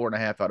easily a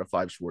 4.5 out of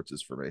 5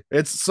 Schwartz's for me.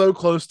 It's so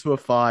close to a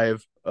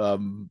 5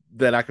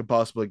 that I could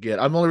possibly get.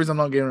 I'm the only reason I'm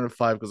not giving it a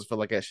 5 because I feel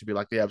like that should be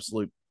like the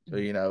absolute,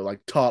 like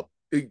top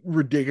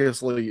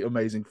ridiculously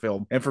amazing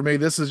film. And for me,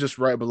 this is just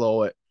right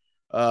below it.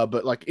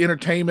 But like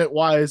entertainment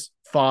wise,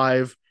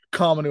 5.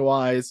 Comedy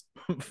wise,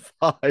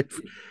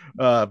 5.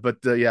 But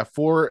yeah,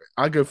 4.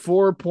 I go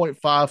 4.5,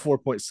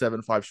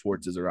 4.75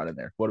 Schwartz's are right in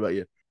there. What about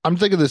you? I'm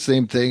thinking the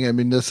same thing. I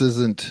mean, this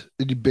isn't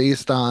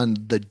based on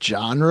the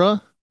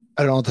genre.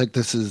 I don't think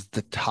this is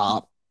the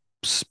top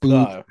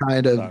spoof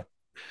kind of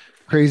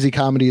crazy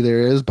comedy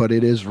there is, but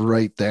it is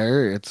right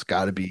there. It's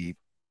got to be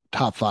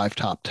top 5,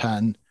 top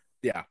 10.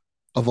 Yeah.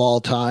 Of all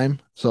time.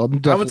 So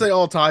I would say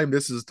all time,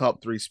 this is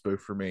top 3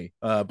 spoof for me.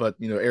 But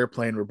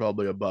Airplane were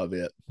probably above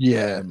it.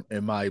 Yeah.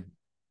 In my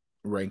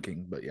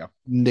ranking, but yeah.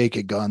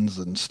 Naked Guns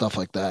and stuff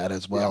like that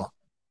as well.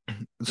 Yeah.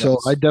 So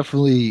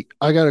Yes.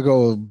 I gotta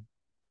go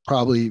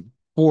probably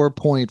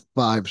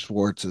 4.5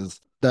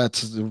 Schwartz's.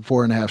 That's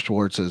 4.5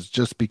 Schwartz's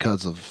just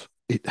because of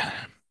it.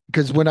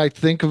 Because when I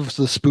think of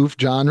the spoof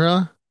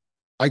genre,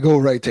 I go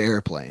right to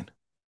Airplane.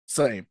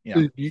 Same.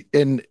 Yeah.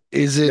 And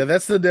is it? Yeah,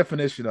 that's the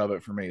definition of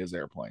it for me, is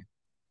Airplane.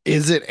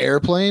 Is it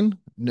Airplane?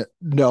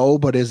 No,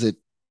 but is it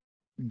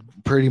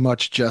pretty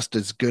much just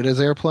as good as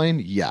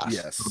Airplane?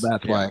 Yes. So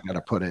that's why I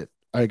gotta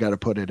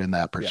put it in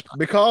that perspective. Yeah.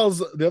 Because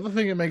the other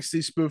thing that makes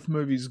these spoof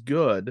movies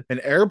good,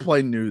 and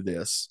Airplane knew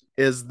this,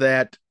 is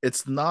that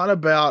it's not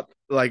about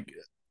like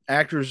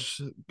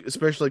actors,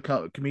 especially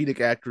comedic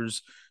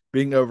actors,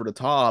 being over the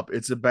top.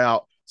 It's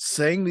about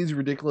saying these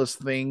ridiculous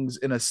things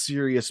in a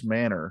serious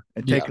manner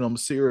and Yeah. taking them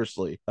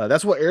seriously.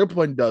 That's what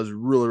Airplane does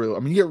really, really. I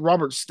mean, you get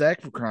Robert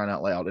Stack for crying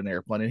out loud in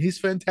Airplane, and he's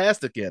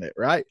fantastic in it,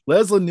 right?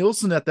 Leslie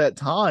Nielsen at that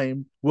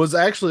time was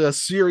actually a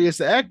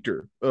serious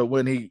actor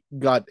when he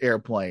got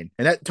Airplane,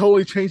 and that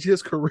totally changed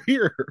his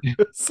career.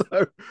 So,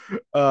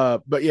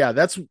 but yeah,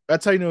 that's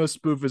how you know a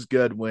spoof is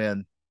good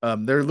when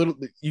they're little.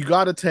 You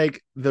got to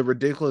take the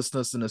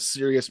ridiculousness in a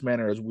serious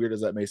manner, as weird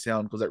as that may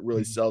sound, because that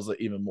really sells it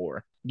even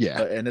more.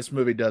 Yeah. And this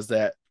movie does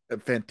that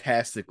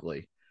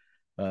fantastically.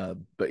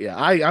 But yeah,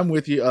 I'm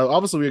with you.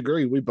 Obviously, we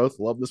agree. We both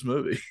love this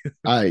movie.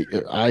 I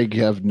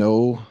have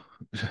no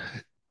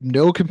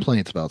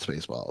complaints about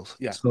Spaceballs.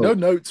 Yeah, So, no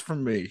notes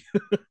from me.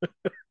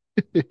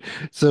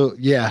 so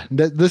yeah,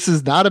 this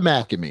is not a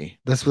Mac and Me.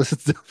 This was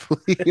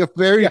definitely a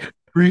very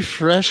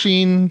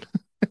refreshing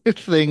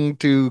thing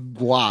to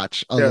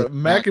watch. Yeah,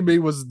 Mac and Me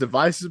was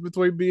divisive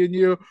between me and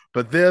you,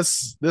 but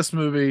this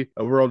movie,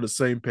 we're on the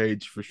same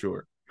page for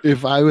sure.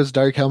 If I was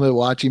Dark Helmet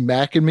watching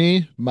Mac and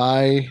Me,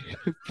 my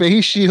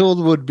face shield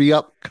would be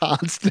up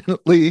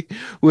constantly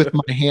with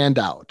my hand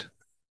out.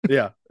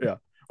 Yeah.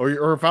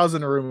 Or if I was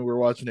in a room and we were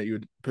watching it, you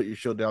would put your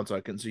shield down so I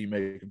couldn't see you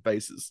making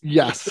faces.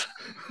 Yes.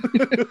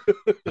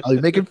 I'll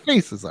be making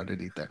faces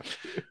underneath there.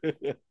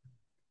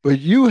 But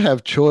you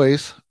have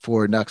choice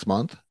for next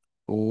month.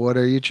 What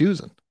are you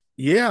choosing?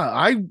 Yeah,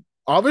 I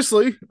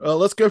obviously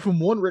let's go from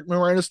one Rick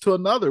Moranis to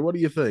another. What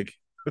do you think?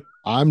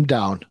 I'm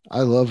down. I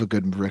love a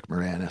good Rick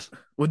Moranis.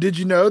 Well, did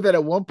you know that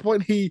at one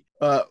point he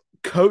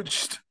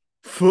coached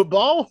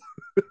football?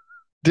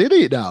 Did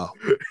he now?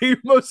 He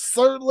most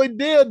certainly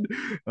did.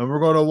 And we're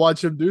going to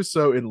watch him do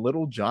so in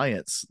Little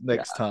Giants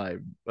next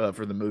time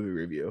for the movie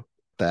review.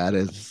 That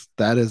is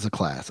a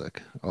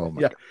classic. Oh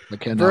my God.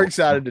 Very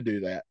excited to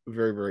do that.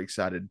 Very, very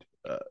excited.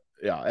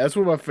 Yeah, that's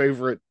one of my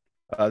favorite.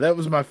 That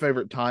was my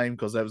favorite time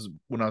because that was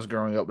when I was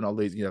growing up and all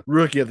these,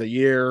 Rookie of the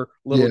Year,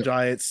 Little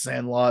Giants,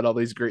 Sandlot, all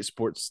these great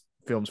sports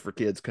films for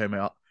kids came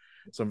out.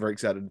 So I'm very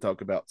excited to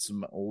talk about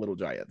some Little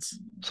Giants.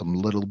 Some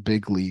Little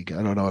Big League.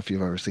 I don't know if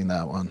you've ever seen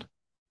that one.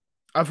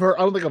 I've heard. I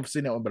don't think I've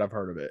seen that one, but I've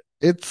heard of it.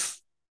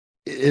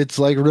 It's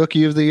like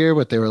Rookie of the Year,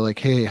 but they were like,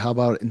 hey, how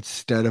about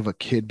instead of a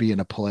kid being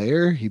a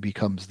player, he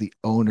becomes the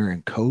owner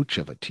and coach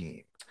of a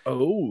team.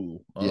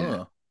 Oh,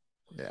 yeah.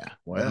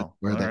 Wow.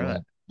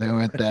 Where they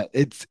went that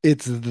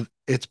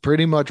it's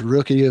pretty much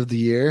Rookie of the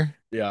Year.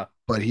 Yeah.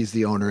 But he's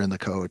the owner and the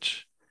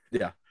coach.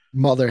 Yeah.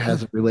 Mother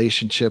has a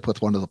relationship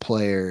with one of the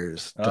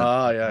players.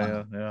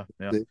 Yeah.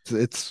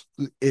 It's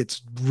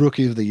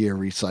Rookie of the Year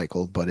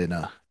recycled, but in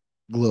a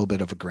little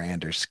bit of a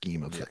grander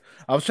scheme of things.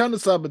 I was trying to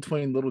decide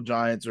between Little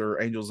Giants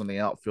or Angels in the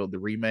Outfield, the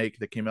remake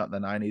that came out in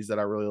the 90s that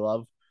I really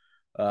love.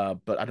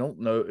 But I don't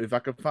know if I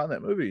could find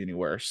that movie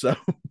anywhere. So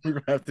we're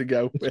going to have to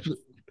go with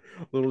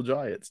Little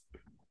Giants.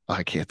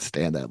 I can't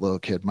stand that little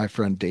kid. My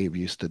friend Dave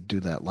used to do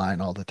that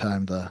line all the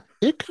time.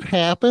 It could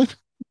happen.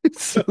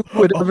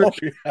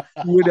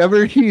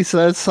 Whenever he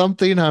says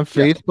something on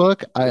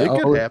Facebook,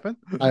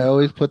 I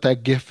always put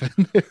that GIF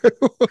in there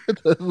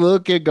with the little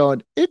kid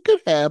going, it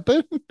could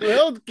happen.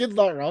 Well, the kid's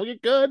not wrong.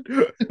 It could.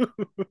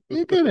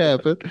 It could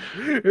happen.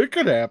 It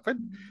could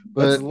happen.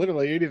 That's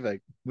literally anything.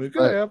 It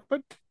could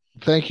happen.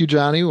 Thank you,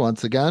 Johnny,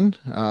 once again.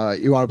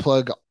 You want to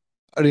plug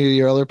any of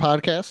your other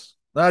podcasts?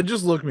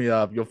 Just look me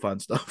up. You'll find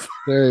stuff.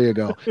 There you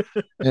go.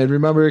 And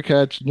remember to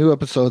catch new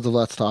episodes of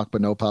Let's Talk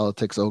But No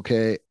Politics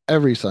Okay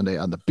every Sunday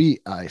on the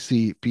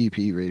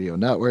BICBP Radio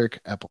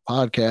Network, Apple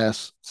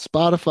Podcasts,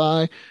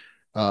 Spotify.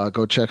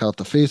 Go check out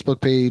the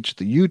Facebook page,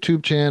 the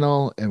YouTube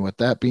channel. And with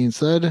that being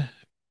said,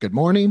 good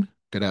morning,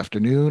 good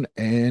afternoon,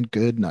 and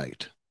good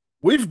night.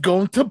 We've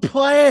gone to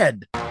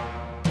Plaid.